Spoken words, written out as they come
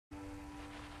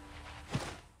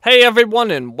Hey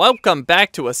everyone, and welcome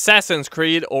back to Assassin's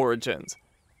Creed Origins.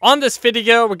 On this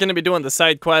video, we're going to be doing the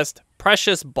side quest,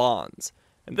 Precious Bonds.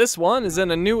 And this one is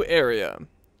in a new area.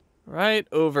 Right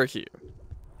over here.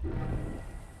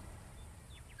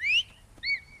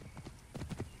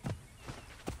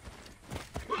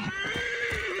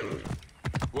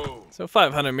 Whoa. So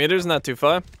 500 meters, not too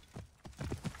far.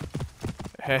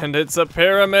 And it's a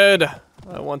pyramid.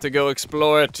 I want to go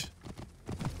explore it.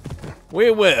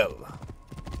 We will.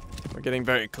 We're getting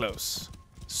very close.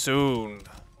 Soon.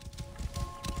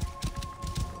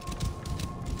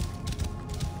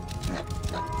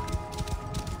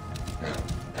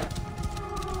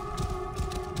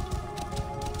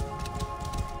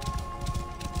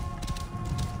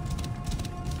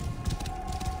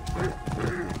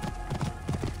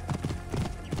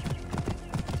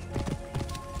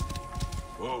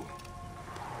 Whoa.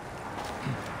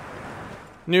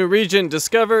 New region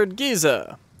discovered,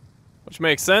 Giza. Which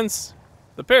makes sense.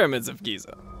 The pyramids of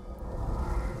Giza.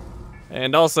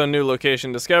 And also new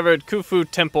location discovered, Khufu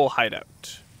Temple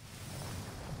Hideout.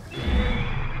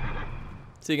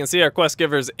 So you can see our quest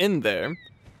giver's in there.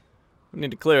 We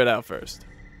need to clear it out first.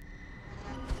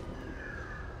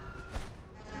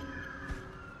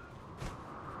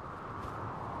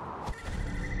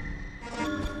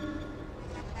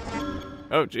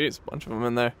 Oh geez, a bunch of them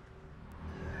in there.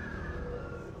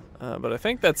 But I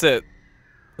think that's it.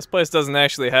 This place doesn't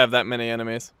actually have that many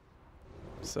enemies.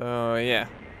 So, yeah.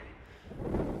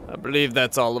 I believe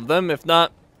that's all of them, if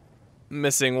not,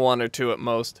 missing one or two at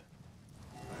most.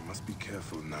 I must be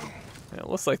careful now. Yeah, it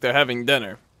looks like they're having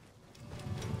dinner.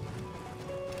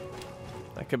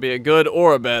 That could be a good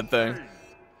or a bad thing.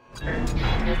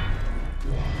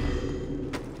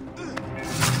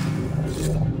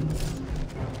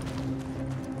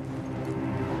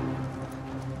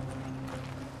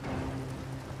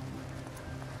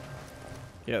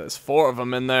 Yeah, there's 4 of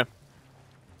them in there.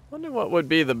 Wonder what would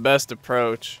be the best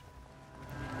approach.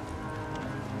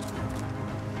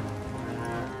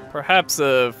 Perhaps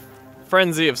a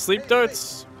frenzy of sleep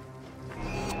darts?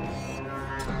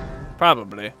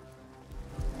 Probably.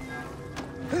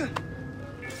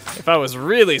 If I was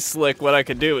really slick, what I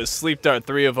could do is sleep dart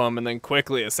 3 of them and then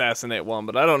quickly assassinate one,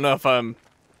 but I don't know if I'm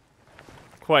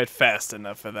quite fast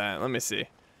enough for that. Let me see.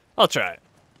 I'll try it.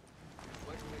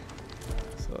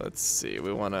 So let's see,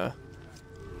 we want to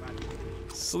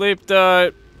sleep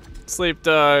dart, sleep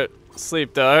dart,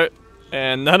 sleep dart,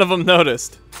 and none of them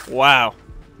noticed. Wow.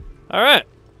 All right.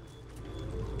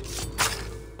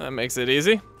 That makes it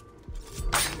easy.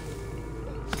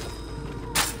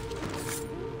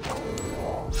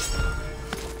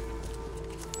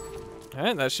 All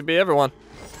right, that should be everyone.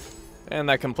 And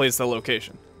that completes the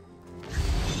location.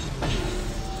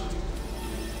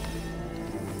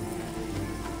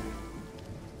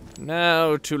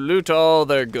 Now to loot all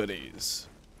their goodies.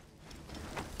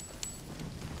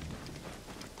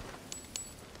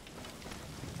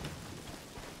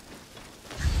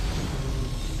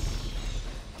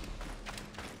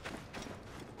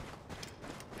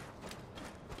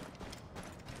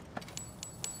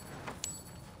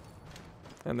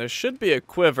 And there should be a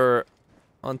quiver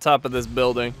on top of this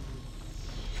building.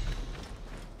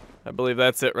 I believe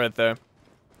that's it right there.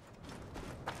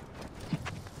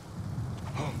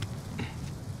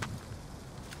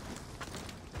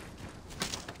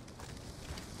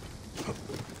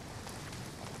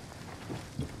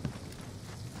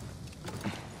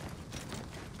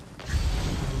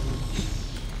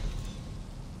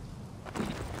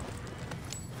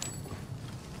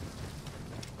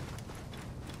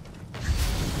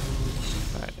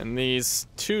 And these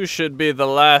 2 should be the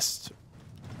last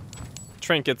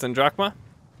trinkets and drachma.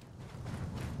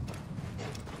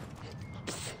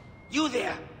 You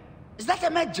there? Is that a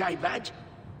Magi badge?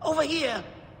 Over here.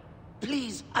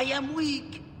 Please, I am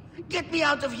weak. Get me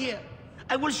out of here.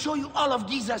 I will show you all of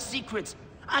Giza's secrets.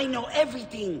 I know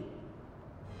everything.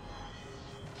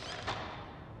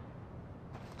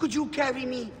 Could you carry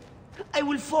me? I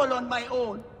will fall on my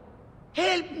own.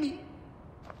 Help me.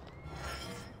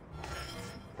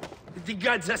 The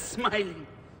gods are smiling.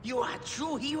 You are a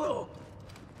true hero.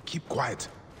 Keep quiet.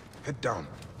 Head down.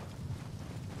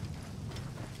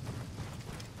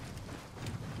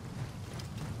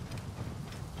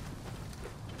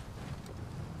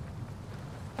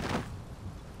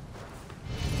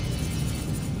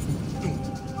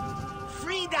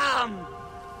 Freedom!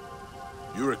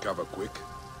 You recover quick.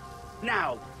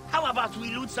 Now, how about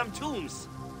we loot some tombs?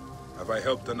 Have I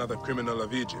helped another criminal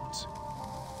of Egypt?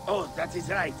 Oh, that is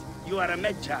right. You are a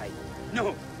Magi.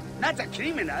 No, not a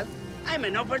criminal. I'm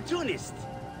an opportunist.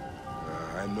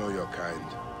 I know your kind.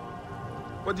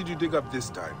 What did you dig up this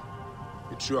time?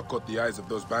 It sure caught the eyes of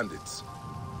those bandits.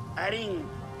 A ring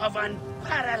of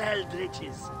unparalleled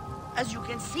riches. As you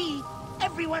can see,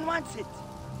 everyone wants it.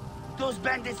 Those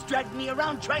bandits dragged me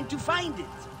around trying to find it.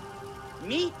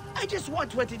 Me? I just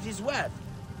want what it is worth.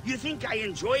 You think I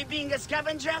enjoy being a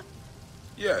scavenger?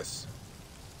 Yes.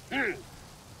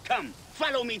 Come,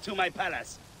 follow me to my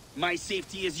palace. My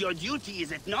safety is your duty,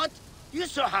 is it not? You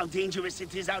saw how dangerous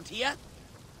it is out here.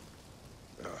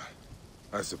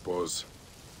 I suppose.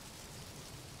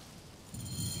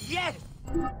 Yes!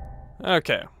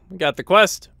 Okay, we got the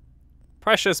quest.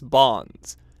 Precious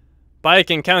Bonds.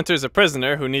 Bayek encounters a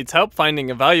prisoner who needs help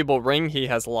finding a valuable ring he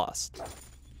has lost.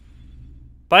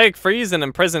 Bayek frees an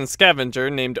imprisoned scavenger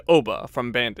named Oba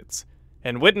from bandits,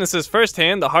 and witnesses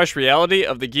firsthand the harsh reality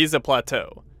of the Giza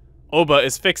Plateau. Oba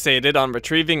is fixated on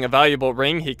retrieving a valuable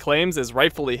ring he claims is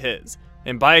rightfully his,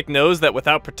 and Bayek knows that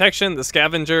without protection, the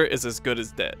scavenger is as good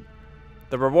as dead.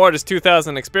 The reward is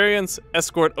 2,000 experience.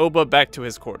 Escort Oba back to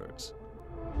his quarters.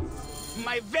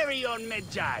 My very own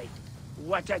Medjay.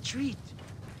 What a treat.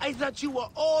 I thought you were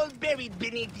all buried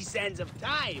beneath the sands of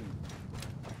time.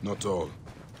 Not all.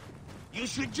 You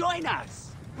should join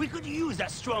us. We could use a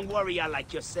strong warrior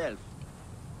like yourself.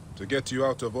 To get you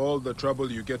out of all the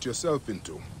trouble you get yourself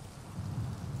into.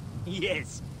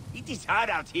 Yes, it is hard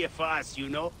out here for us, you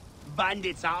know.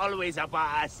 Bandits are always up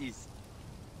our asses.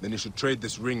 Then you should trade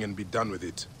this ring and be done with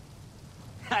it.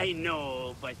 I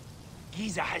know, but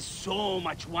Giza has so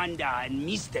much wonder and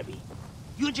mystery.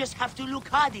 You just have to look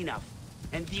hard enough.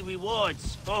 And the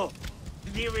rewards, oh,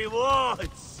 the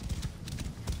rewards!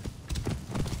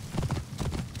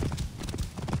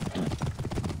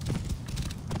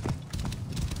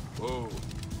 Whoa.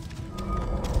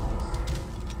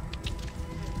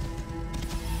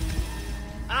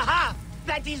 Aha!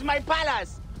 That is my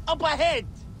palace! Up ahead!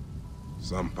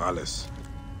 Some palace.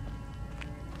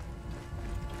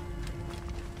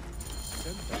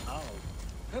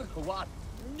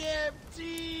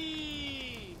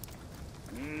 Nepti!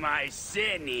 My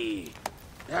Seni!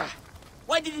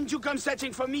 Why didn't you come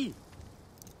searching for me?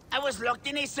 I was locked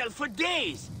in a cell for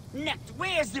days. Next,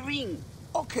 where's the ring?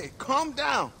 Okay, calm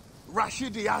down.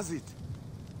 Rashidi has it.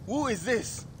 Who is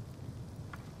this?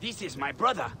 This is my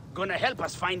brother, gonna help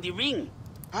us find the ring.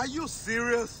 Are you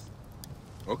serious?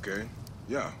 Okay.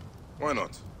 Yeah. Why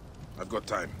not? I've got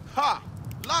time. Ha!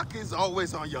 Luck is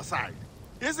always on your side.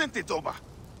 Isn't it, Oba?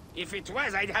 If it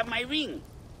was, I'd have my ring.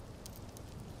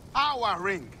 Our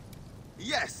ring.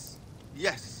 Yes.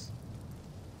 Yes.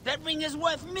 That ring is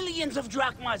worth millions of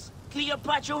drachmas.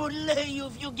 Cleopatra would lay you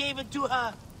if you gave it to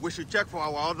her. We should check for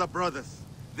our other brothers.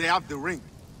 They have the ring.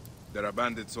 There are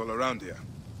bandits all around here.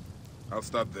 I'll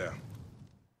start there.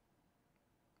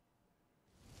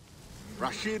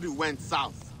 Rashidi went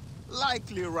south.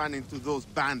 Likely ran into those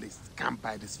bandits camped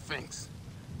by the Sphinx.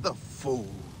 The fool.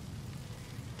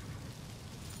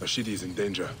 Rashidi is in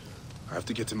danger. I have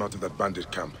to get him out of that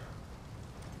bandit camp.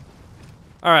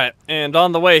 Alright, and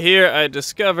on the way here, I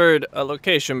discovered a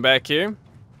location back here.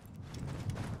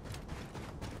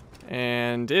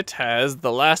 And it has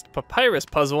the last papyrus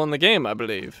puzzle in the game, I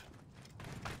believe.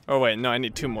 Oh wait, no, I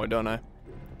need 2 more, don't I?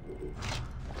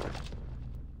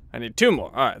 I need 2 more.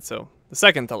 Alright, so the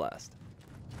second to last.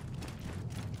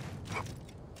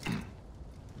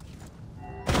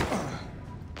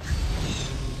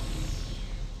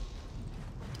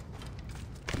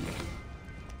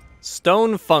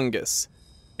 Stone fungus.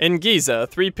 In Giza,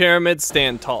 3 pyramids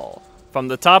stand tall. From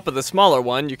the top of the smaller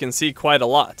one, you can see quite a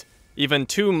lot. Even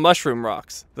 2 mushroom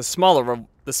rocks, the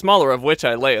smaller of which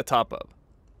I lay atop of.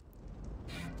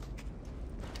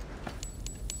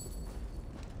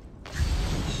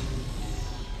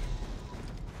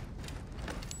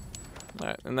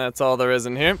 Alright, and that's all there is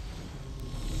in here.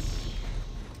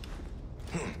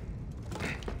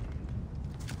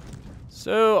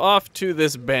 So, off to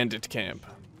this bandit camp.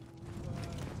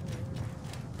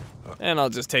 And I'll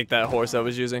just take that horse I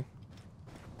was using.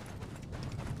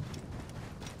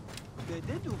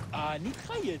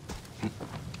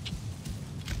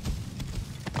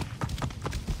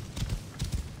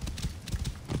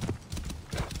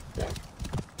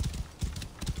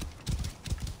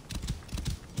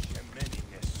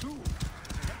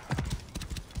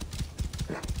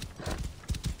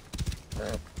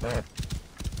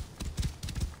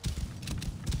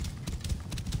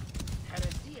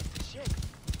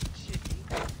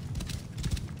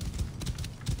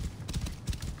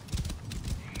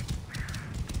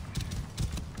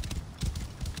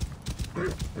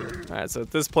 Alright, so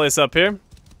this place up here.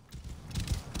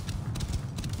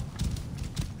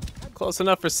 Close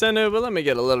enough for Senu, but let me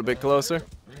get a little bit closer.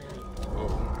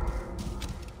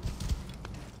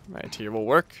 Right here will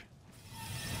work.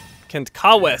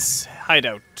 Kentkawas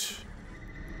hideout.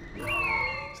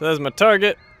 So that's my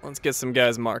target. Let's get some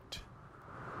guys marked.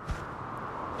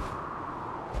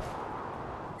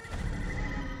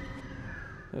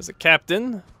 There's a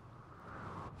captain.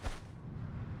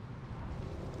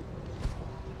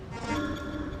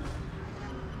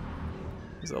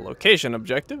 There's a location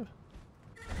objective.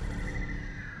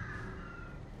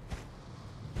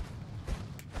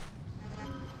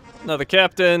 Another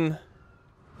captain.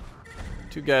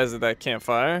 2 guys at that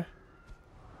campfire.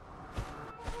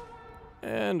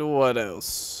 And what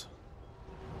else?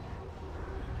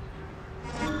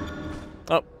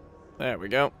 Oh, there we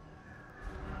go.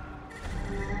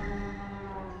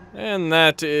 And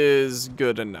that is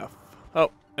good enough.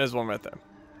 Oh, there's one right there.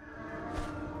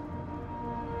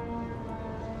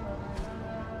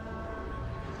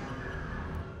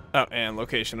 Oh, and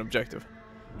location objective.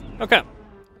 Okay,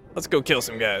 let's go kill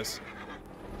some guys.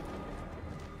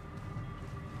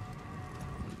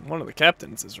 One of the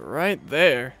captains is right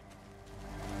there.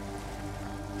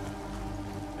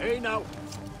 Hey now.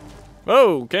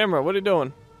 Whoa, camera, what are you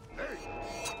doing?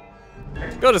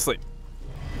 Go to sleep.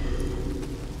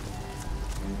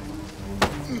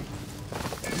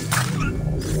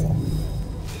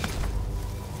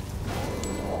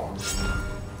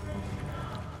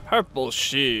 Purple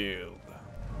shield.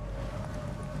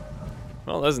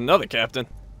 Well, there's another captain.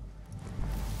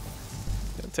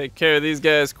 Gonna take care of these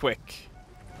guys quick.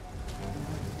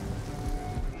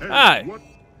 Hey, Hi. what?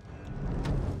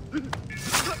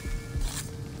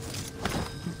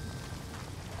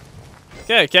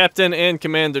 Okay, captain and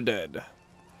commander dead.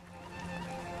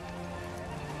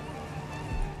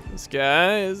 This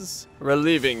guy is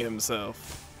relieving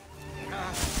himself.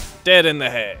 Dead in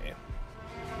the hay.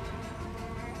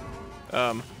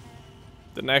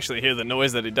 Didn't actually hear the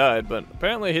noise that he died, but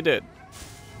apparently he did.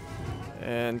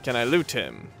 And can I loot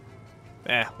him?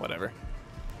 Eh, whatever.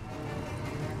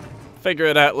 Figure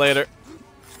it out later.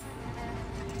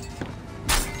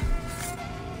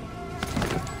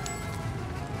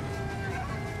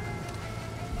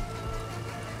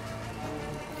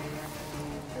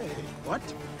 What?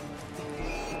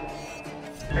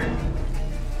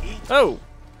 Oh!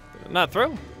 Did it not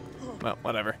throw? Well,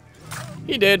 whatever.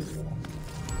 He did.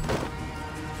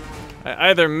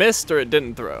 I either missed or it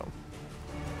didn't throw.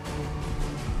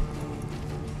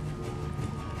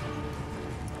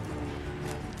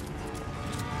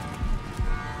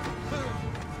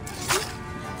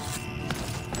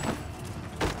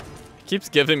 It keeps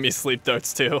giving me sleep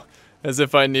darts too, as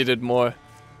if I needed more.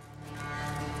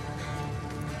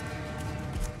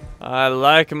 I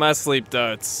like my sleep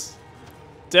darts.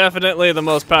 Definitely the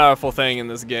most powerful thing in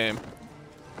this game,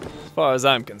 as far as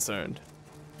I'm concerned.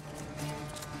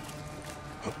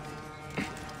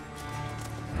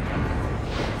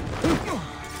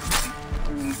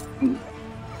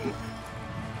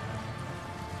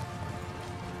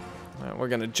 Alright, we're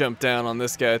gonna jump down on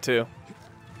this guy too.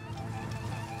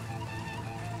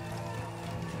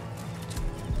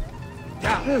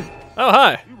 Oh,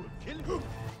 hi!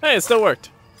 Hey, it still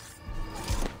worked.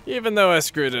 Even though I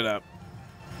screwed it up.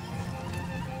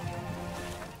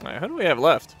 Alright, who do we have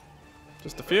left?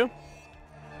 Just a few?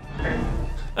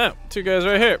 Oh, 2 guys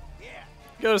right here.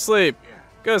 Go to sleep.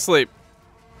 Go to sleep.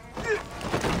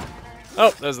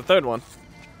 Oh, there's the 3rd one.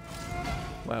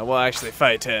 Well, we'll actually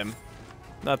fight him.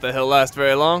 Not that he'll last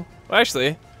very long. Well,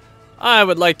 actually, I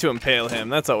would like to impale him.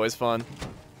 That's always fun.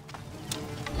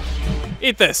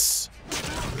 Eat this!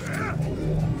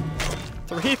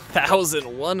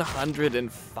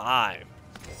 3,105.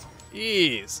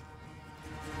 Jeez.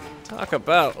 Talk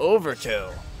about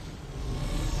overkill.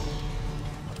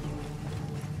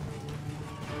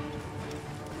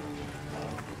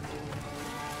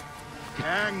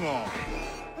 Hang on.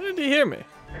 How did he hear me?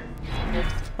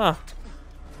 Huh.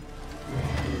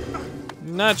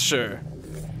 Not sure.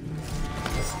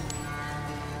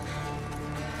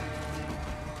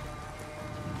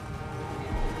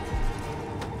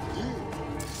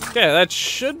 Okay, that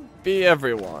should be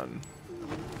everyone,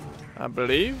 I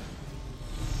believe.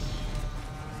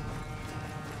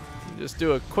 Just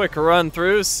do a quick run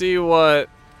through, see what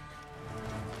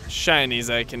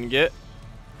shinies I can get.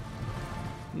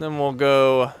 And then we'll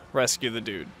go rescue the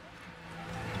dude.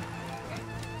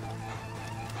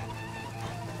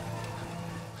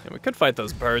 And we could fight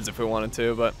those birds if we wanted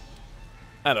to, but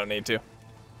I don't need to.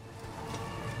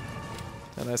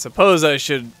 And I suppose I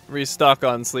should restock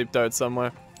on sleep darts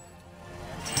somewhere.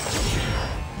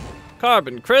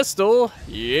 Carbon crystal,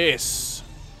 yes.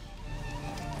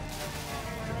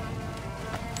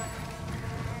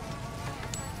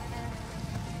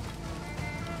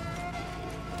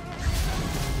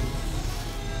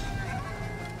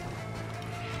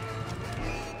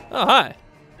 Oh, hi.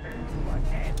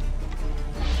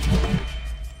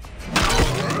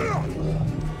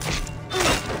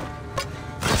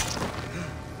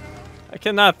 I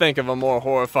cannot think of a more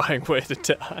horrifying way to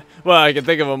die. Well, I can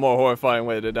think of a more horrifying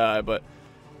way to die, but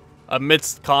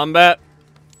amidst combat,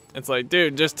 it's like,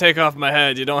 dude, just take off my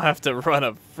head. You don't have to run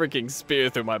a freaking spear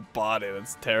through my body.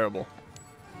 That's terrible.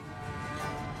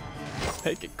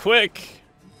 Take it quick.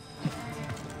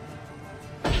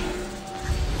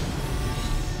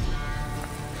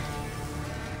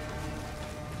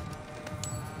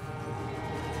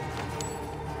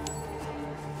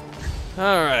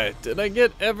 Alright, did I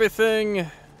get everything? I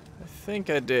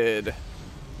think I did.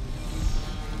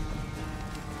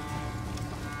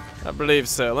 I believe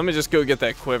so. Let me just go get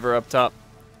that quiver up top.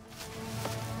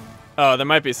 Oh, there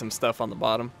might be some stuff on the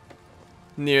bottom.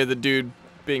 Near the dude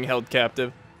being held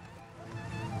captive.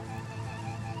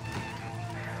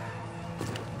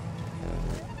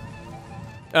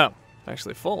 Oh,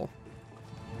 actually full.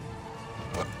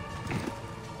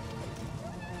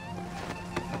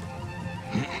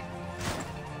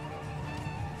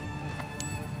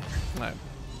 Alright,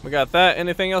 we got that.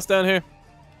 Anything else down here?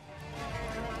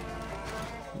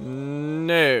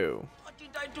 No. What did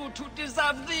I do to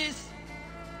deserve this?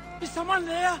 Is someone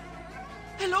there?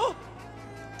 Hello?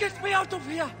 Get me out of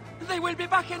here. They will be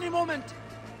back any moment.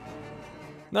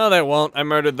 No, they won't. I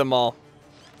murdered them all.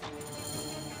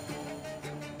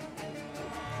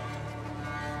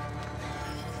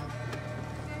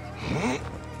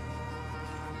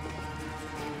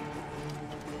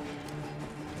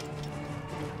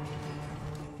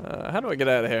 How do I get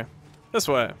out of here? This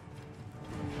way.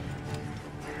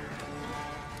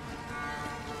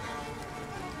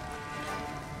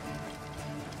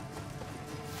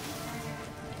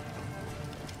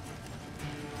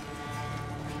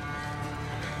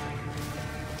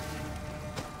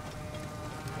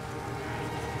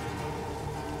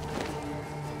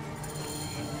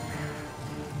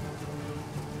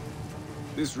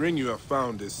 This ring you have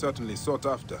found is certainly sought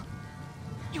after.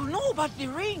 You know about the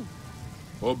ring?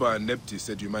 Oba and Nepti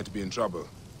said you might be in trouble.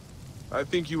 I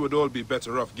think you would all be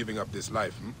better off giving up this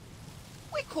life, hmm?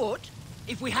 We could,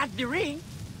 if we had the ring.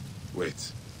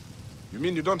 Wait. You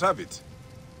mean you don't have it?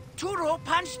 Turo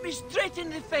punched me straight in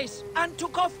the face and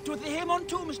took off to the Hemon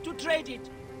tombs to trade it.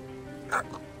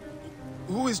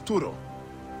 Who is Turo?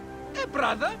 A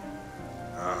brother?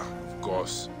 Ah, of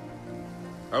course.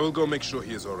 I will go make sure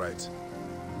he is all right.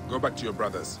 Go back to your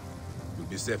brothers. You'll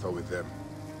be safer with them.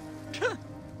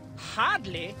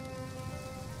 Hardly.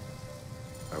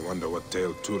 I wonder what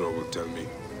tale Turo will tell me.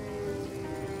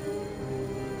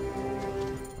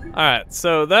 Alright,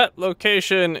 so that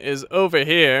location is over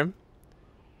here.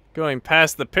 Going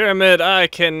past the pyramid. I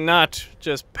cannot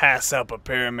just pass up a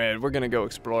pyramid. We're gonna go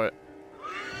explore it.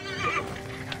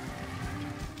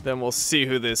 Then we'll see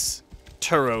who this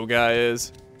Turo guy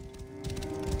is.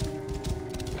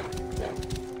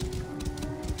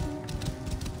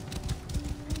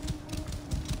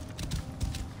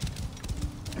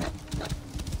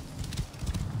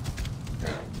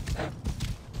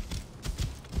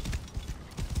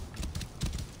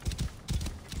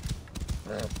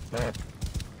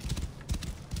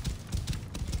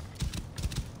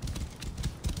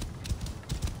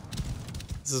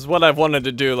 This is what I've wanted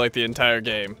to do like the entire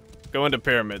game. Go into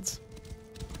pyramids.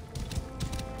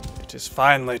 It is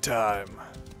finally time.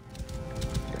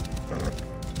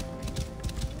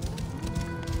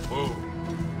 Whoa.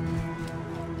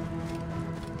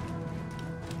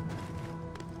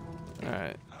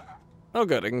 Alright. Oh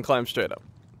good, I can climb straight up.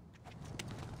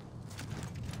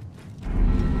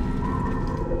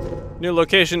 New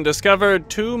location discovered,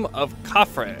 Tomb of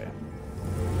Khafre.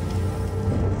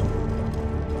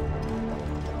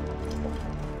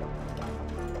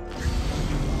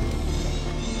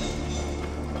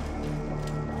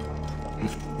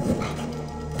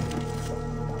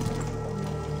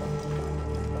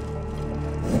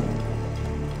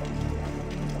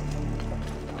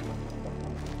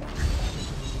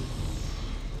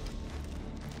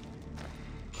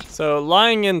 So,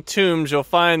 lying in tombs, you'll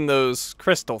find those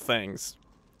crystal things.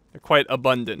 They're quite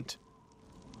abundant.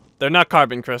 They're not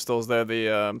carbon crystals, they're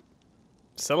the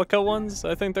silica ones,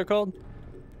 I think they're called.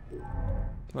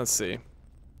 Let's see.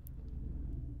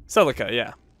 Silica,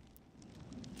 yeah.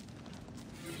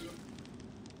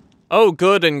 O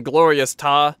good and glorious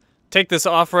Ta, take this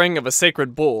offering of a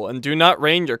sacred bull, and do not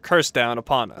rain your curse down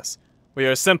upon us. We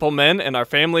are simple men, and our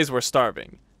families were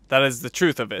starving. That is the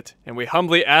truth of it, and we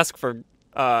humbly ask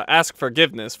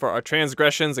forgiveness for our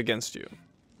transgressions against you.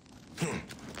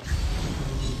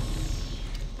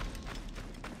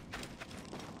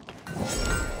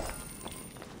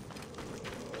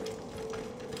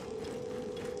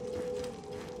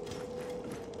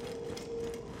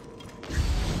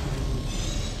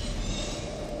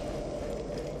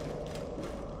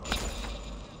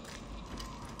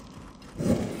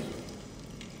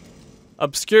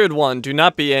 Obscured one, do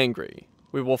not be angry.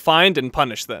 We will find and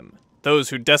punish them. Those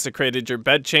who desecrated your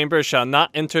bedchamber shall not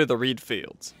enter the reed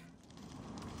fields.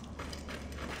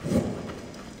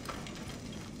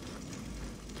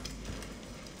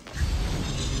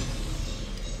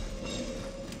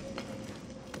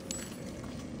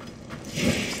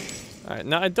 Alright,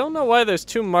 now I don't know why there's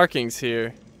two markings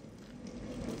here.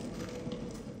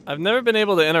 I've never been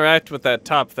able to interact with that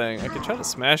top thing. I could try to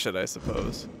smash it, I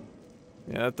suppose.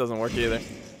 Yeah, that doesn't work either.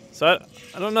 So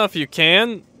I don't know if you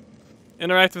can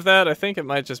interact with that. I think it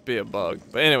might just be a bug.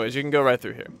 But anyways, you can go right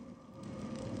through here.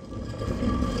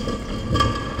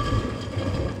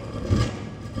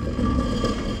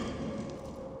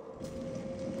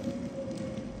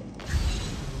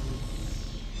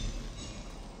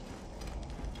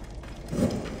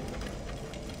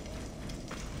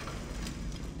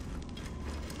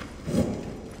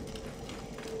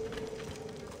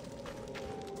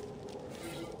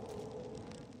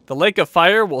 The Lake of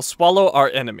Fire will swallow our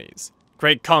enemies.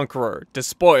 Great Conqueror,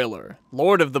 Despoiler,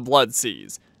 Lord of the Blood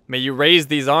Seas, may you raise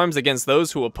these arms against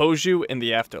those who oppose you in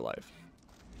the afterlife.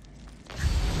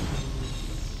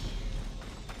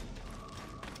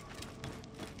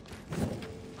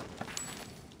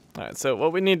 Alright, so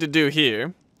what we need to do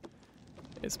here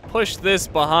is push this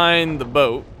behind the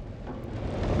boat.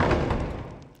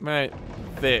 Right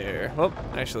there. Oh,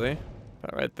 actually,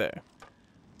 about right there.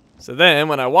 So then,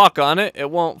 when I walk on it,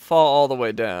 it won't fall all the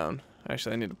way down.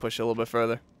 Actually, I need to push it a little bit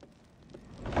further.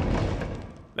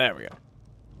 There we go.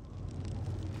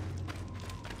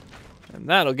 And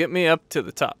that'll get me up to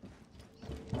the top.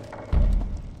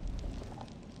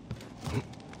 And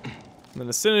then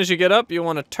as soon as you get up, you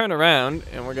want to turn around,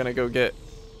 and we're going to go get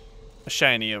a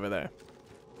shiny over there.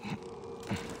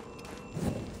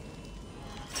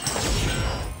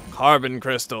 Carbon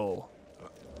crystal.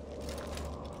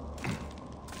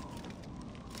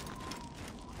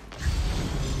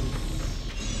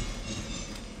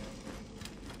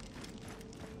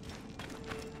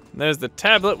 There's the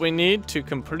tablet we need to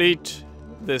complete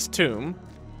this tomb.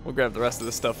 We'll grab the rest of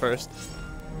this stuff first.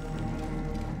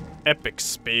 Epic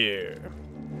Spear.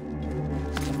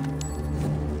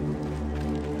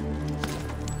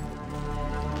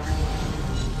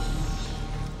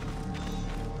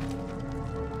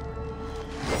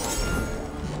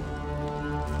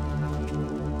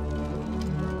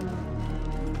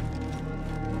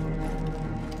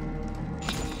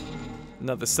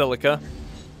 Another silica.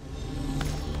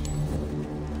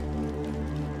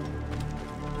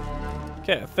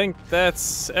 Okay, I think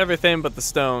that's everything but the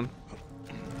stone.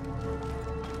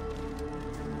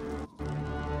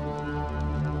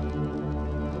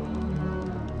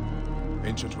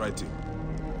 Ancient writing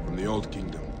from the Old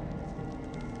Kingdom.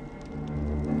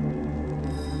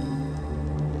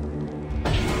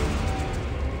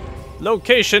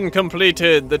 Location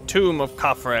completed, the Tomb of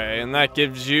Khafre, and that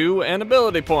gives you an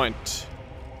ability point.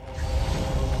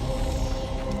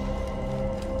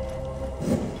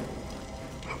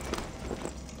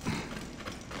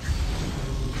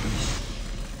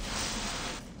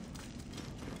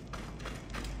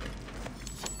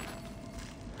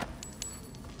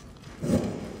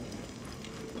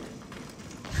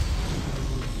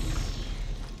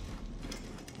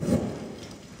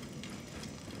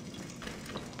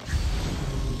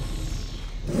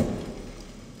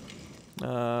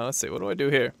 Let's see, what do I do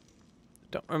here?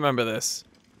 Don't remember this.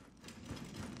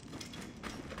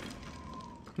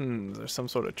 Is there some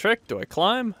sort of trick? Do I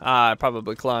climb? Ah, I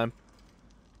probably climb.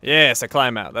 Yes, I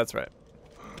climb out, that's right.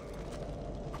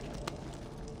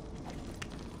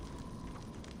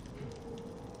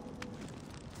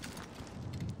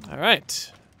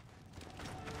 Alright.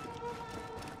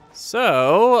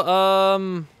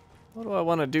 So, what do I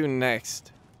want to do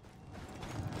next?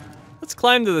 Let's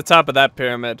climb to the top of that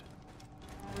pyramid.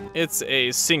 It's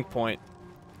a sink point.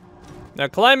 Now,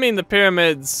 climbing the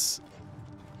pyramids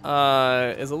is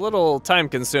a little time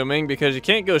consuming because you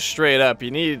can't go straight up.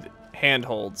 You need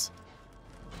handholds.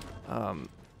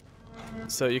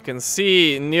 So you can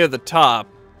see near the top,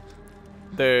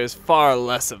 there's far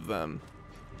less of them.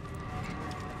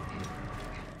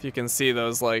 If you can see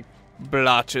those like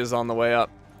blotches on the way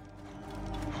up.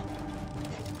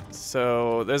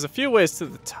 So there's a few ways to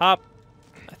the top.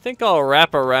 I think I'll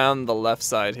wrap around the left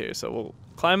side here. So we'll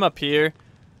climb up here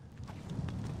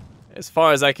as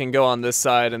far as I can go on this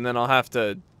side, and then I'll have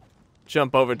to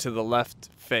jump over to the left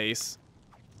face.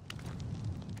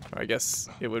 Or I guess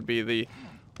it would be the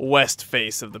west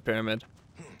face of the pyramid.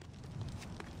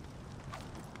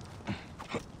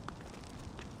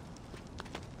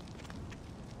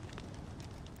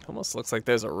 Almost looks like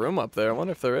there's a room up there. I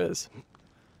wonder if there is.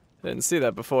 I didn't see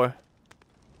that before.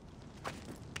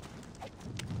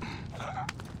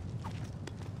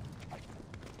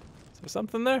 there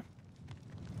something there?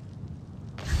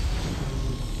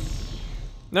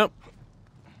 Nope.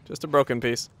 Just a broken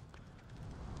piece.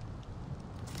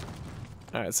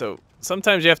 Alright, so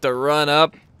sometimes you have to run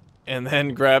up and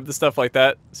then grab the stuff like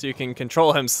that so you can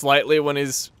control him slightly when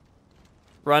he's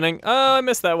running. Oh, I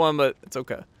missed that one, but it's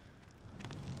okay.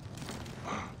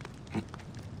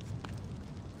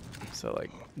 So,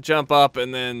 like, jump up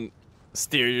and then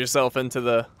steer yourself into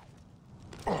the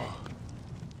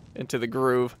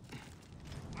groove.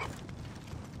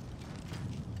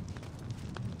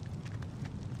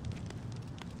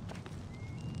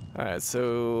 Alright,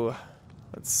 so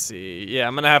let's see. Yeah,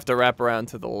 I'm gonna have to wrap around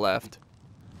to the left.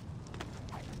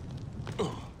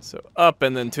 So up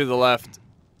and then to the left.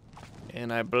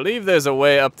 And I believe there's a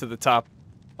way up to the top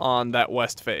on that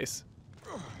west face.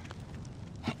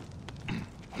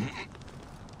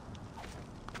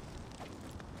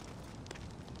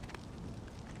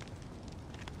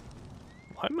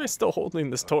 Why am I still holding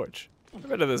this torch? Get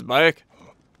rid of this bike.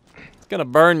 It's gonna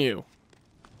burn you.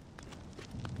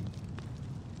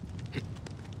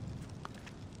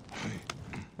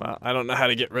 Well, I don't know how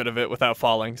to get rid of it without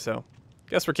falling, so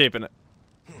guess we're keeping it.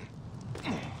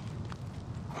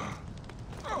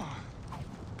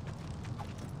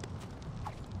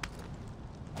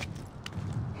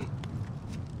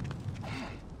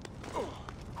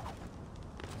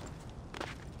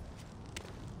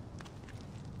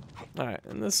 Alright,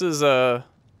 and this is a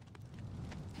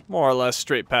more or less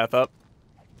straight path up.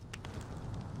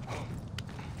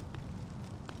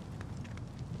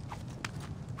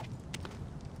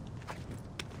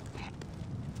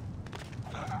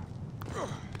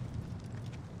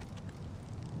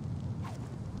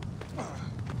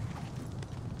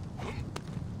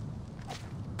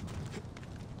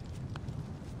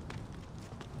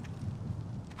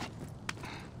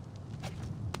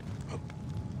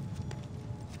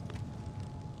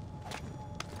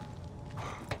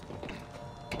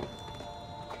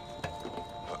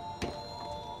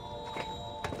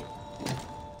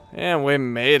 And we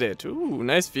made it. Ooh,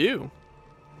 nice view.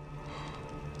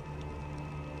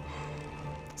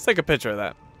 Let's take a picture of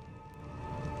that.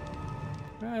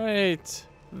 Right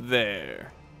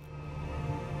there.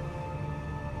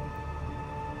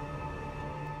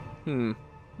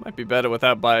 Might be better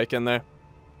without bike in there.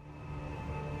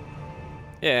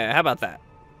 Yeah, how about that?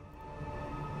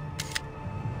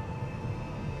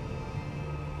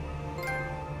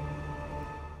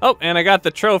 Oh, and I got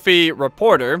the trophy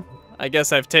reporter. I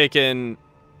guess I've taken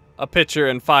a picture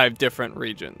in 5 different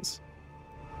regions.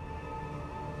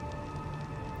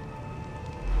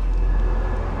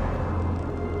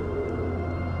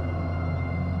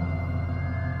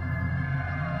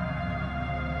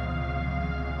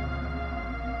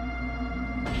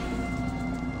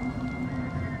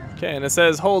 Okay, and it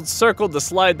says hold circle to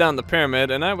slide down the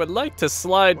pyramid, and I would like to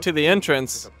slide to the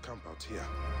entrance. Camp out here.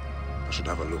 I should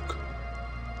have a look.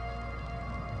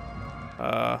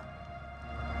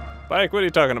 Bike, what are you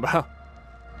talking about?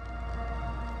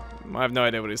 I have no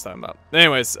idea what he's talking about.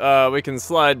 Anyways, we can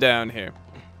slide down here.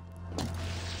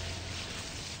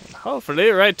 And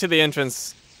hopefully right to the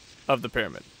entrance of the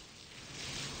pyramid.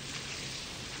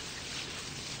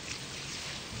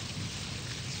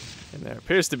 And there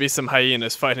appears to be some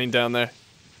hyenas fighting down there.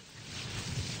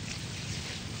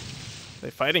 Are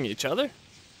they fighting each other?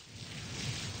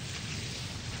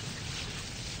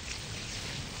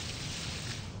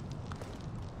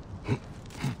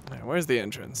 Where's the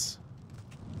entrance?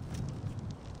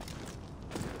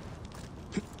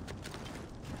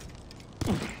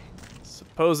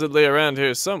 Supposedly around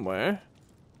here somewhere.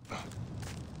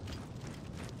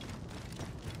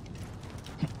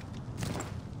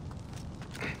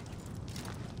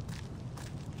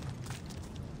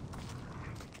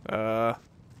 Where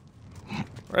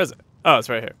is it? Oh, it's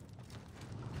right here.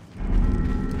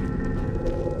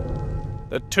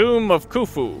 The Tomb of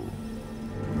Khufu.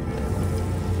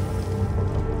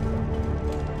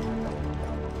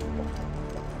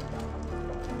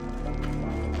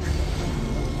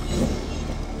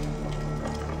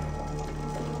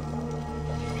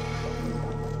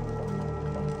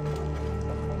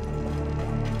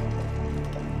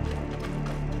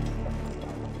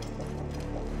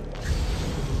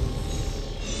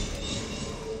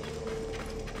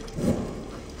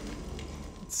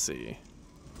 Let's see.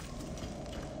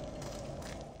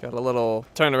 Got a little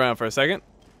turn around for a second.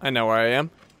 I know where I am.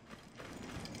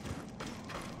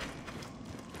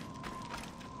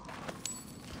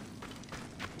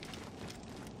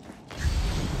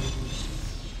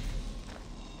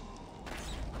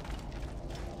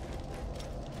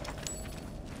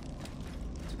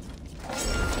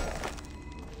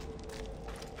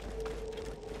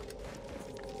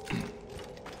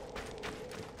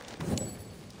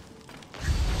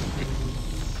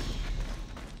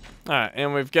 Alright,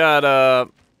 and we've got a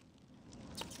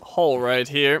hole right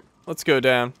here. Let's go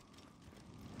down.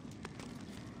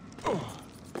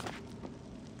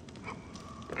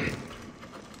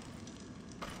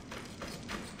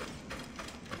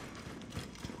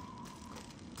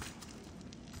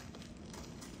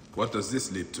 What does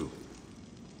this lead to?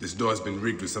 This door has been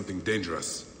rigged with something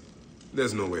dangerous.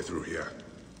 There's no way through here.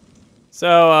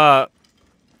 So,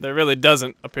 there really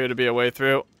doesn't appear to be a way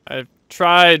through. I've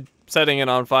tried setting it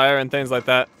on fire and things like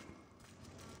that.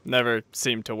 Never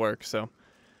seemed to work, so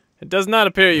it does not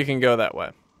appear you can go that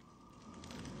way.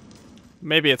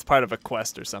 Maybe it's part of a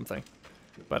quest or something.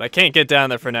 But I can't get down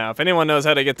there for now. If anyone knows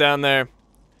how to get down there,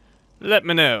 let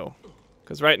me know.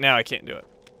 Because right now I can't do it.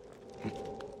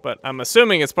 But I'm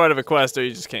assuming it's part of a quest or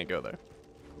you just can't go there.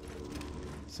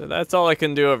 So that's all I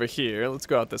can do over here. Let's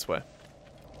go out this way.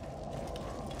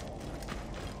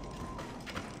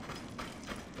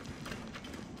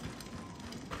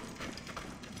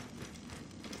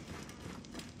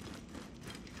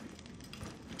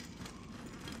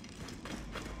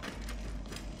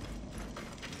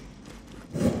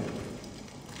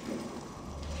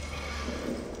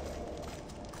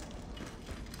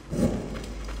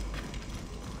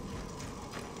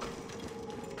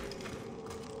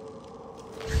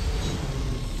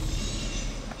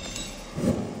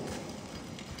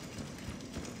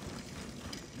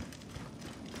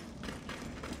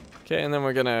 Okay, and then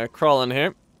we're gonna crawl in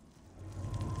here.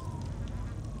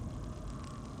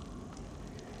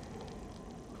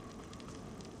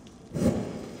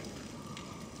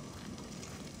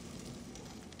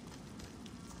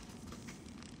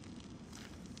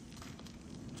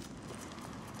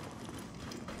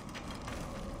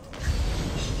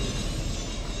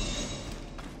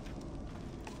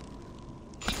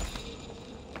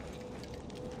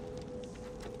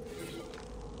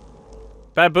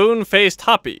 Baboon-faced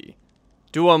Hoppy.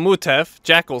 2yhMrpFR-g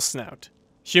jackal snout.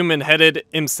 Human-headed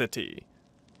Imsity.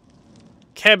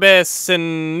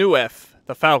 Kebe-Sinuef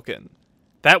the falcon.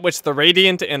 That which the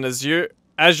radiant and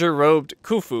azure-robed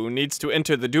Khufu needs to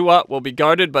enter the Duat will be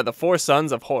guarded by the 4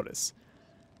 sons of Horus.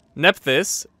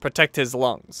 Nephthys protect his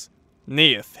lungs.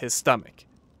 Neith his stomach.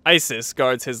 Isis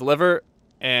guards his liver,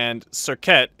 and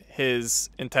Serket his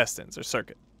intestines, or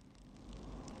circuit.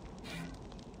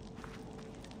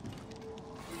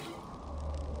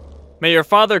 May your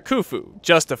father Khufu,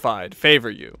 justified,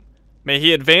 favor you. May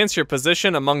he advance your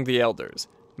position among the elders.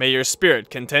 May your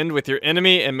spirit contend with your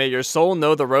enemy, and may your soul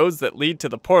know the roads that lead to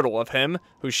the portal of him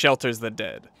who shelters the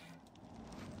dead.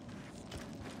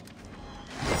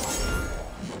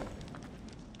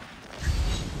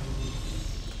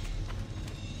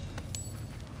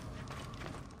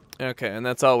 Okay, and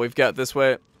that's all we've got this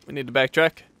way. We need to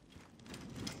backtrack.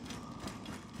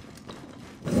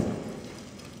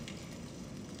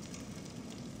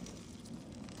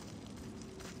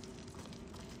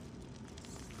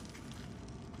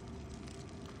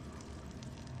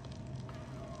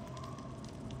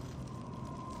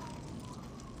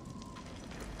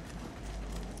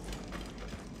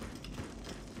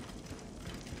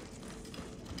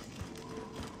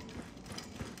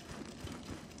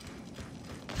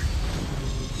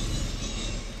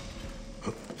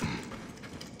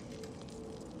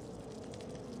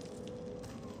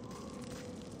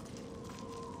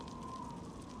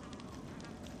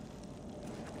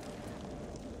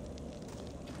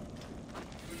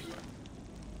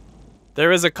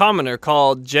 There is a commoner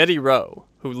called Jedi Ro,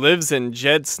 who lives in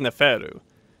Jed Sneferu,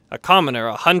 a commoner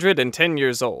 110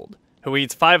 years old, who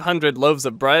eats 500 loaves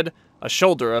of bread, a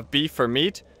shoulder of beef for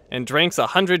meat, and drinks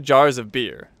 100 jars of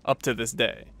beer, up to this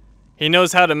day. He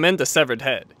knows how to mend a severed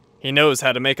head. He knows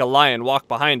how to make a lion walk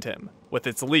behind him, with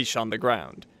its leash on the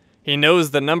ground. He knows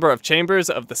the number of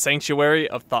chambers of the Sanctuary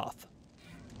of Thoth.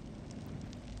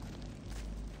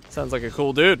 Sounds like a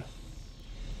cool dude.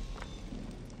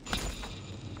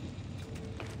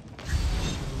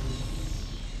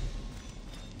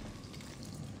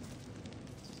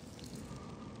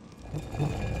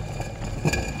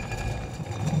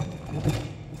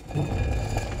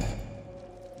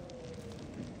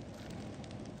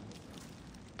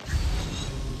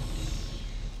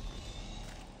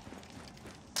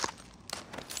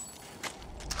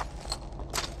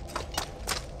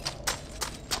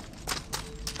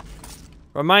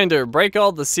 Reminder, break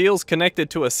all the seals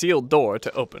connected to a sealed door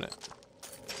to open it.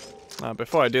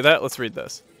 Before I do that, let's read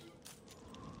this.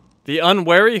 The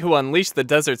unwary who unleash the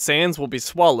desert sands will be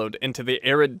swallowed into the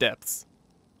arid depths.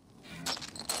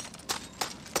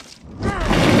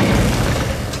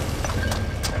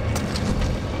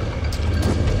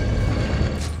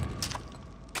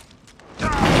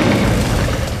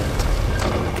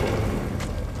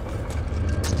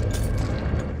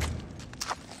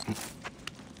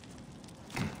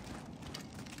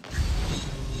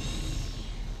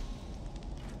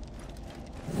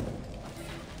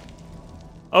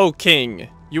 O king,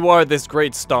 you are this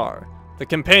great star, the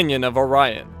companion of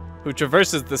Orion, who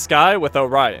traverses the sky with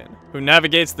Orion, who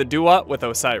navigates the Duat with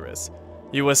Osiris.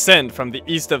 You ascend from the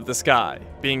east of the sky,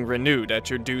 being renewed at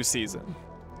your due season.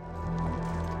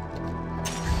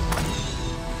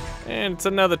 And it's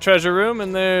another treasure room,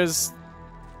 and there's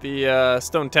the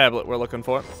stone tablet we're looking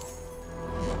for.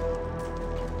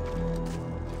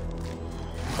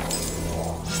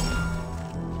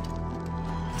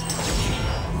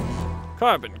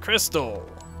 Carbon crystal.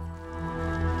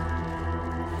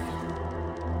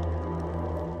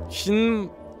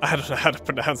 I don't know how to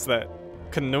pronounce that.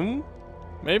 Knum?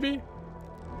 Maybe?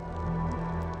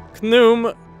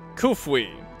 Knum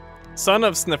Kufwi, son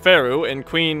of Sneferu and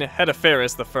Queen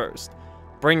Hetepheres I,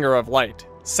 bringer of light,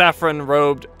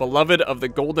 saffron-robed, beloved of the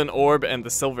golden orb and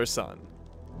the silver sun.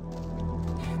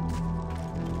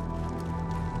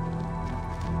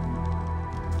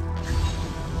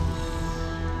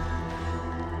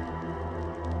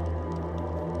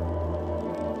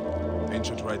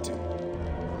 Ancient writing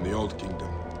from the Old Kingdom.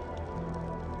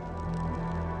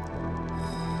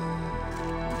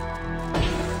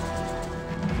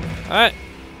 Alright,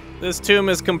 this tomb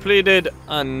is completed.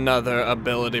 Another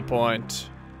ability point.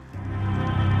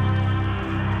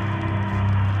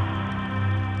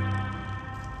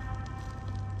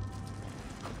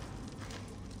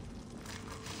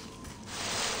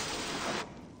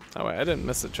 Oh wait, I didn't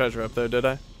miss the treasure up there, did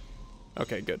I?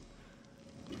 Okay, good.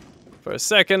 For a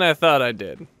second, I thought I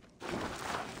did.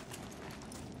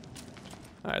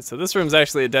 Alright, so this room's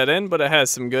actually a dead end, but it has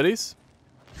some goodies.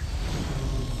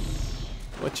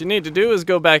 What you need to do is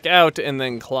go back out and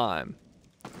then climb.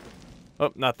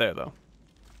 Oh, not there though.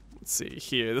 Let's see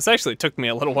here. This actually took me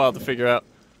a little while to figure out.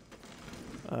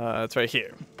 It's right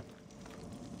here.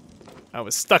 I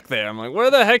was stuck there. I'm like,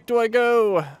 where the heck do I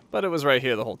go? But it was right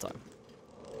here the whole time.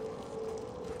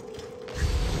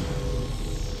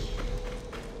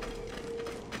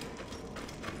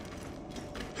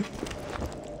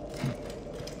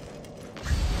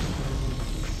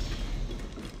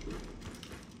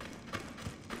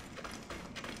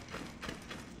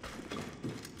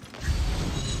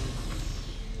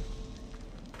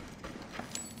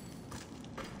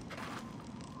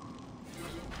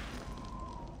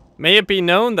 May it be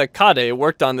known that Kade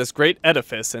worked on this great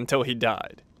edifice until he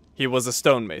died. He was a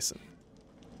stonemason.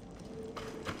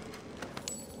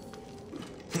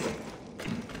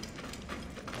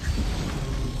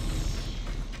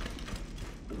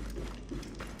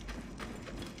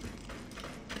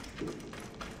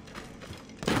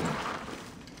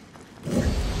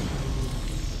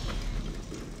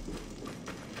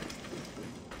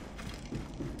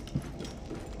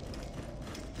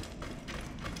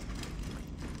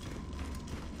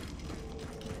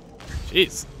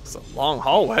 Jeez, it's a long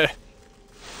hallway.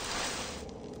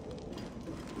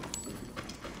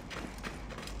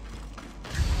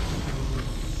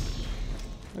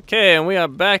 Okay, and we are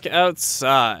back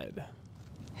outside.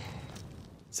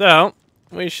 So,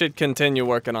 we should continue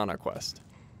working on our quest.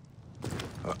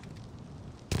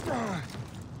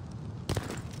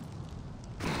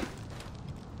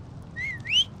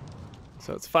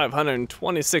 So it's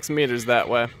 526 meters that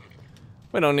way.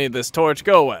 We don't need this torch,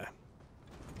 go away.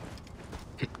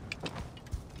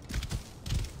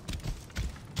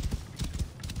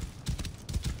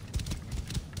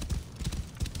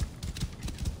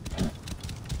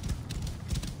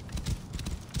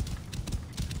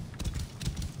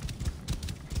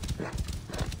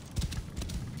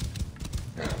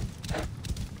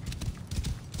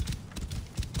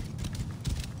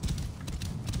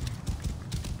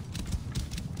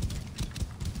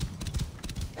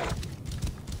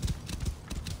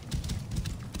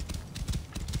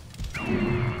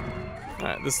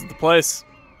 Alright, this is the place.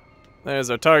 There's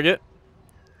our target.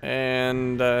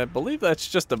 And I believe that's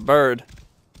just a bird.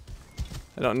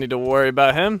 I don't need to worry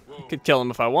about him. I could kill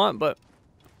him if I want, but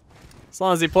as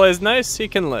long as he plays nice, he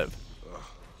can live.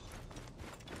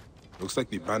 Looks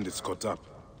like the bandits caught up,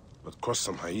 but crossed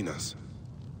some hyenas.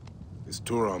 Is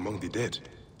Tora among the dead?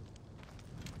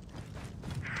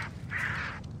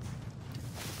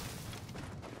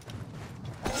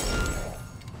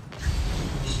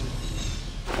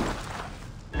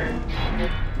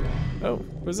 Oh,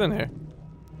 who's in here?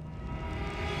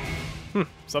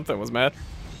 Something was mad.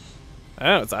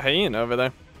 Oh, it's a hyena over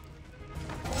there.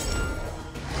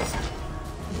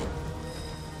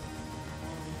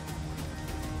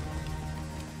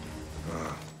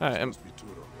 Alright, and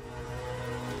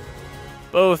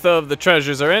both of the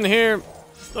treasures are in here.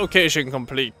 Location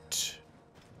complete.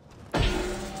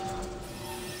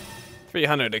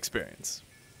 300 experience.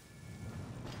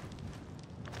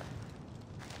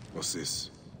 What's this?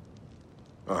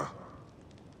 Ah,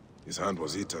 his hand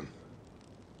was eaten.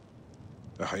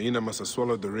 The hyena must have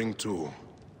swallowed the ring too.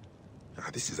 Ah,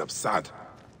 this is absurd.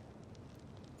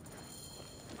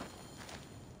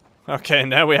 Okay,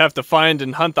 now we have to find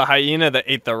and hunt the hyena that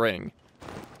ate the ring.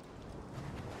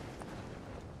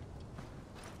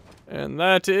 And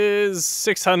that is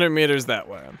 600 meters that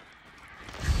way.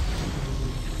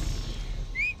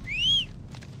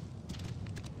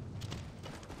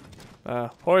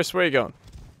 Horse, where you going?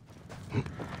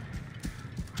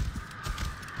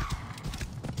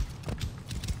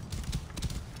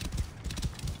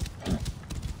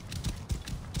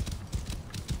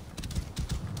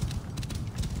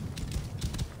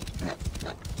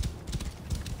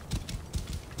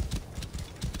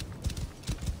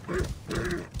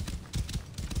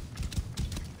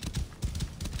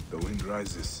 The wind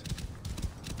rises,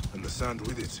 and the sand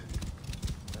with it.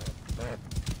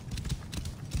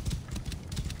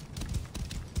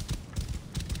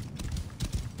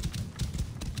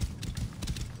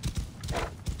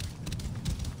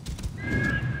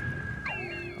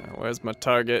 Where's my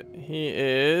target? He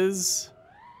is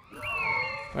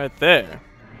right there.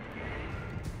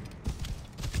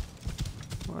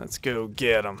 Let's go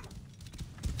get him.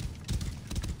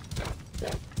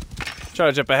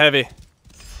 Charge up a heavy.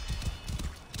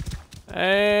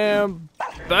 And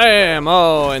bam!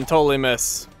 Oh, and totally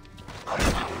miss.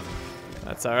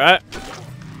 That's alright.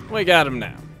 We got him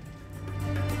now.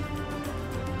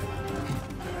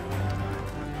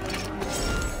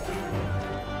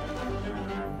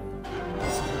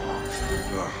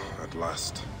 At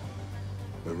last.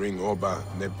 The ring Oba,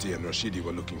 Nepti, and Rashidi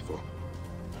were looking for.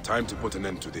 Time to put an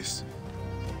end to this.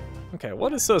 Okay,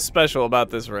 what is so special about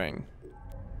this ring?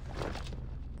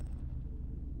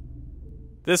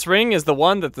 This ring is the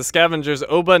one that the scavengers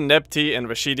Oba, Nepti, and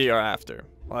Rashidi are after.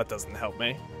 Well, that doesn't help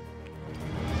me.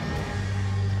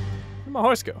 Where'd my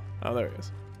horse go? Oh, there he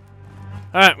is.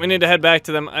 Alright, we need to head back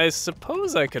to them. I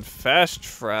suppose I could fast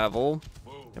travel.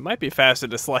 It might be faster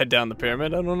to slide down the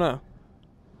pyramid, I don't know.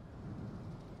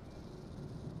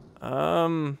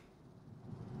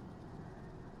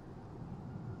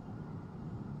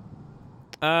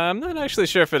 I'm not actually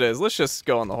sure if it is. Let's just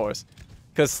go on the horse.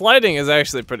 Because sliding is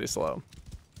actually pretty slow.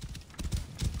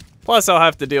 Plus, I'll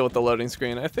have to deal with the loading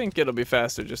screen. I think it'll be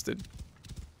faster just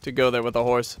to go there with a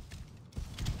horse.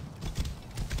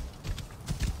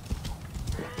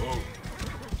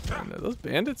 And are those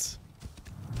bandits?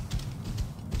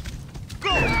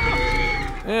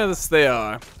 Yeah, this they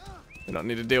are. We don't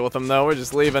need to deal with them though. We're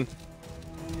just leaving.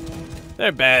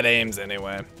 They're bad aims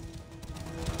anyway.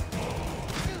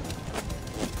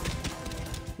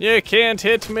 You can't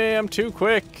hit me. I'm too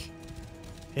quick.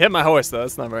 He hit my horse though.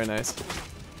 That's not very nice.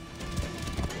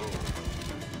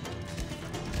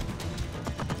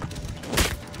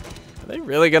 Are they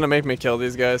really gonna make me kill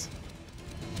these guys?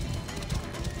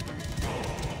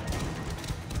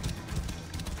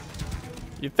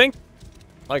 You'd think,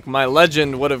 like, my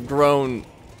legend would have grown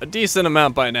a decent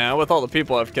amount by now with all the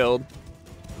people I've killed.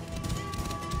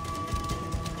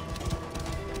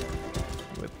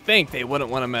 I would think they wouldn't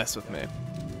want to mess with me.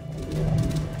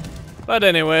 But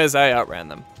anyways, I outran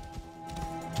them.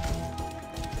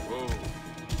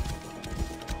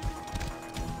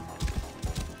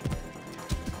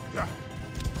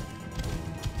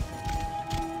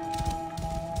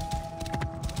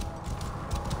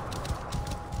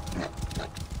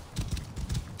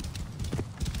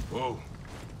 Whoa.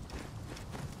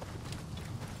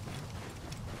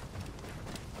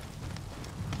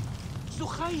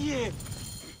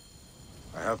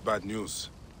 I have bad news.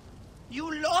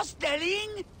 You lost the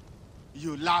ring?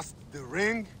 You lost the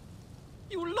ring?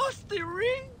 You lost the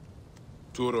ring?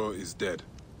 Turo is dead.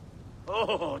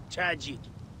 Oh, tragic.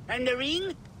 And the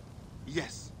ring?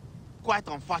 Yes. Quite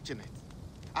unfortunate.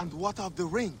 And what of the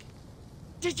ring?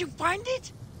 Did you find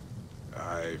it?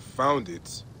 I found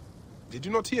it. Did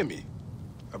you not hear me?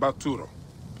 About Turo.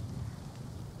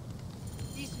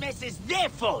 This mess is their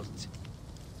fault.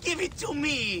 Give it to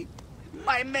me.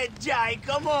 My Medjai,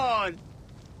 come on.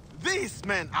 These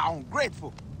men are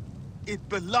ungrateful. It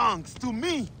belongs to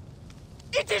me.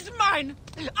 It is mine.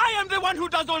 I am the one who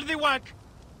does all the work.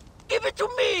 Give it to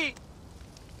me.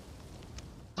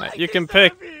 Right, you can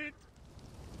pick. It.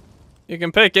 You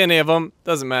can pick any of them.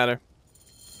 Doesn't matter.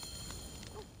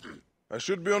 I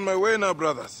should be on my way now,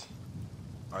 brothers.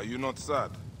 Are you not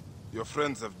sad? Your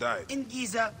friends have died. In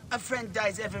Giza, a friend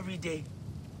dies every day.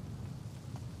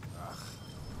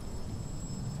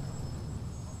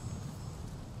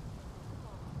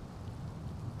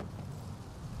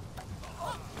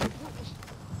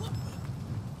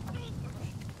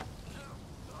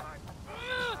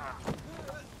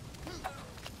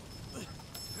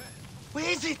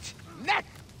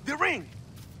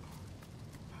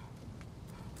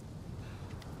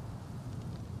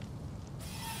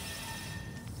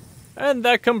 And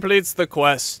that completes the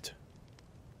quest.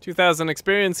 2,000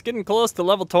 experience, getting close to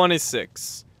level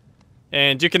 26.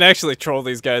 And you can actually troll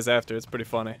these guys after, it's pretty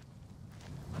funny.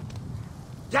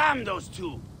 Damn those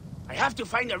two! I have to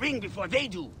find a ring before they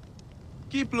do.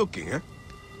 Keep looking, eh?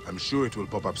 I'm sure it will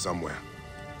pop up somewhere.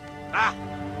 Ah,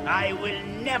 I will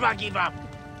never give up.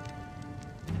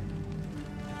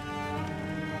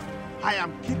 I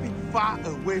am keeping far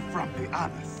away from the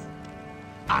others.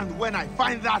 And when I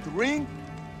find that ring,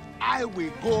 I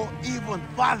will go even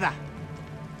further.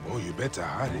 Oh, you better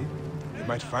hurry. They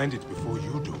might find it before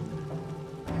you do.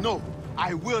 No,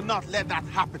 I will not let that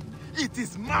happen. It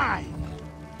is mine.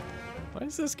 Why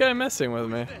is this guy messing with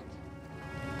me?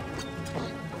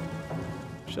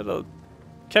 Should have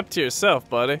kept to yourself,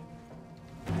 buddy.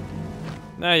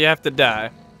 Now you have to die.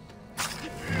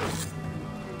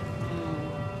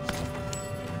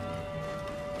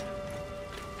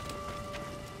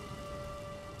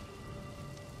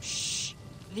 Shh!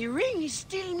 The ring is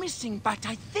still missing, but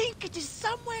I think it is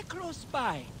somewhere close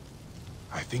by.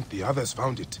 I think the others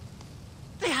found it.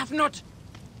 They have not.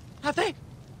 Have they?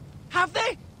 Have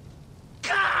they?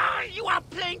 Gah! You are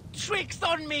playing tricks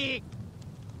on me!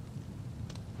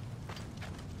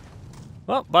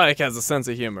 Well, Bayek has a sense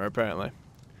of humor, apparently.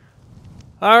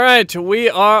 Alright, we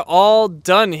are all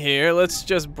done here. Let's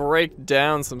just break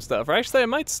down some stuff. Or actually, I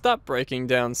might stop breaking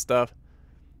down stuff.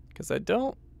 Because I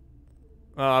don't...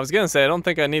 I was going to say, I don't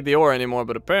think I need the ore anymore,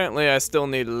 but apparently I still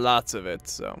need lots of it,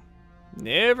 so...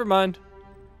 Never mind.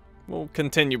 We'll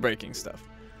continue breaking stuff.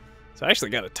 So I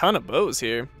actually got a ton of bows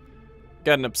here.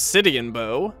 Got an obsidian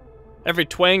bow. Every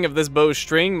twang of this bow's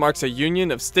string marks a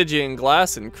union of Stygian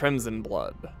glass and crimson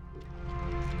blood.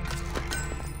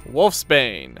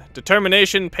 Wolfsbane.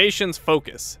 Determination, patience,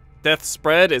 focus. Death's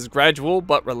spread is gradual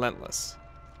but relentless.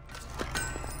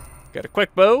 Got a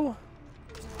quick bow.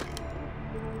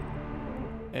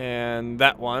 And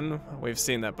that one, we've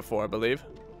seen that before, I believe.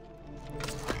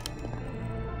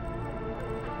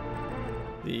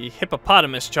 The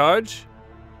hippopotamus charge.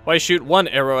 Why shoot one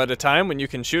arrow at a time when you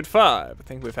can shoot 5? I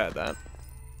think we've had that.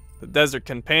 The desert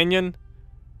companion.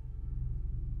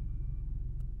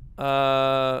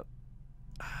 Not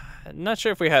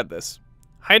sure if we had this.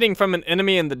 Hiding from an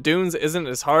enemy in the dunes isn't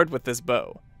as hard with this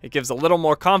bow. It gives a little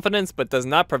more confidence, but does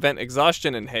not prevent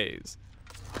exhaustion and haze.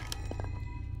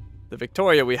 The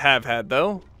Victoria we have had,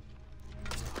 though.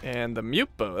 And the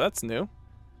mute bow, that's new.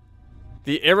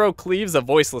 The arrow cleaves a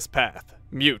voiceless path.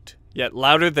 Mute, yet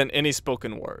louder than any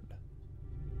spoken word.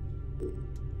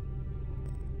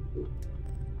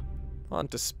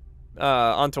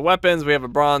 Onto weapons, we have a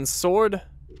bronze sword.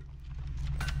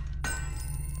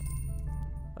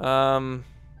 We'll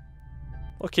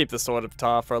keep the sword up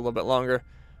top for a little bit longer.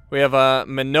 We have a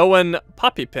Minoan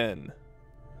poppy pin.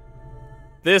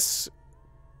 This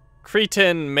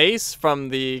Cretan mace from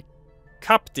the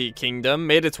Copti kingdom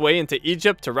made its way into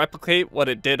Egypt to replicate what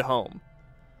it did home.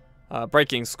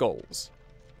 Breaking skulls.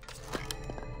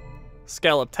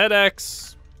 Scalloped head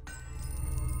axe.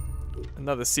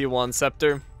 Another C1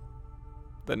 scepter.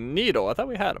 The needle, I thought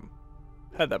we had them.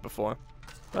 Had that before.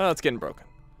 Well, it's getting broken.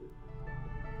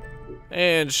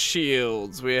 And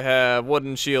shields. We have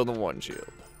wooden shield and one shield.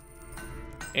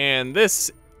 And this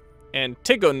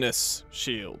Antigonus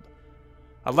shield.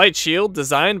 A light shield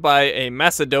designed by a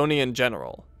Macedonian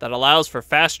general that allows for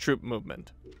fast troop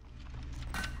movement.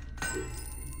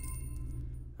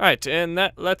 Alright, and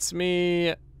that lets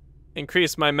me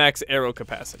increase my max arrow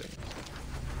capacity.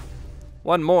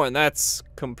 One more and that's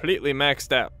completely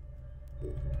maxed out.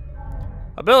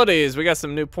 Abilities, we got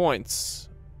some new points.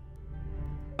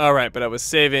 Alright, but I was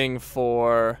saving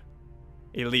for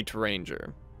Elite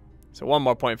Ranger. So one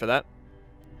more point for that.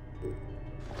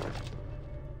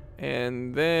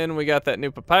 And then we got that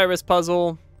new papyrus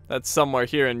puzzle. That's somewhere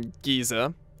here in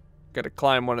Giza. Gotta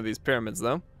climb one of these pyramids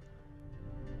though.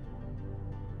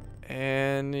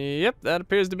 And yep, that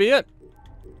appears to be it.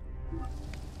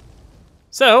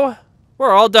 So,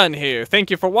 we're all done here.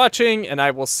 Thank you for watching, and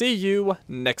I will see you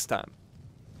next time.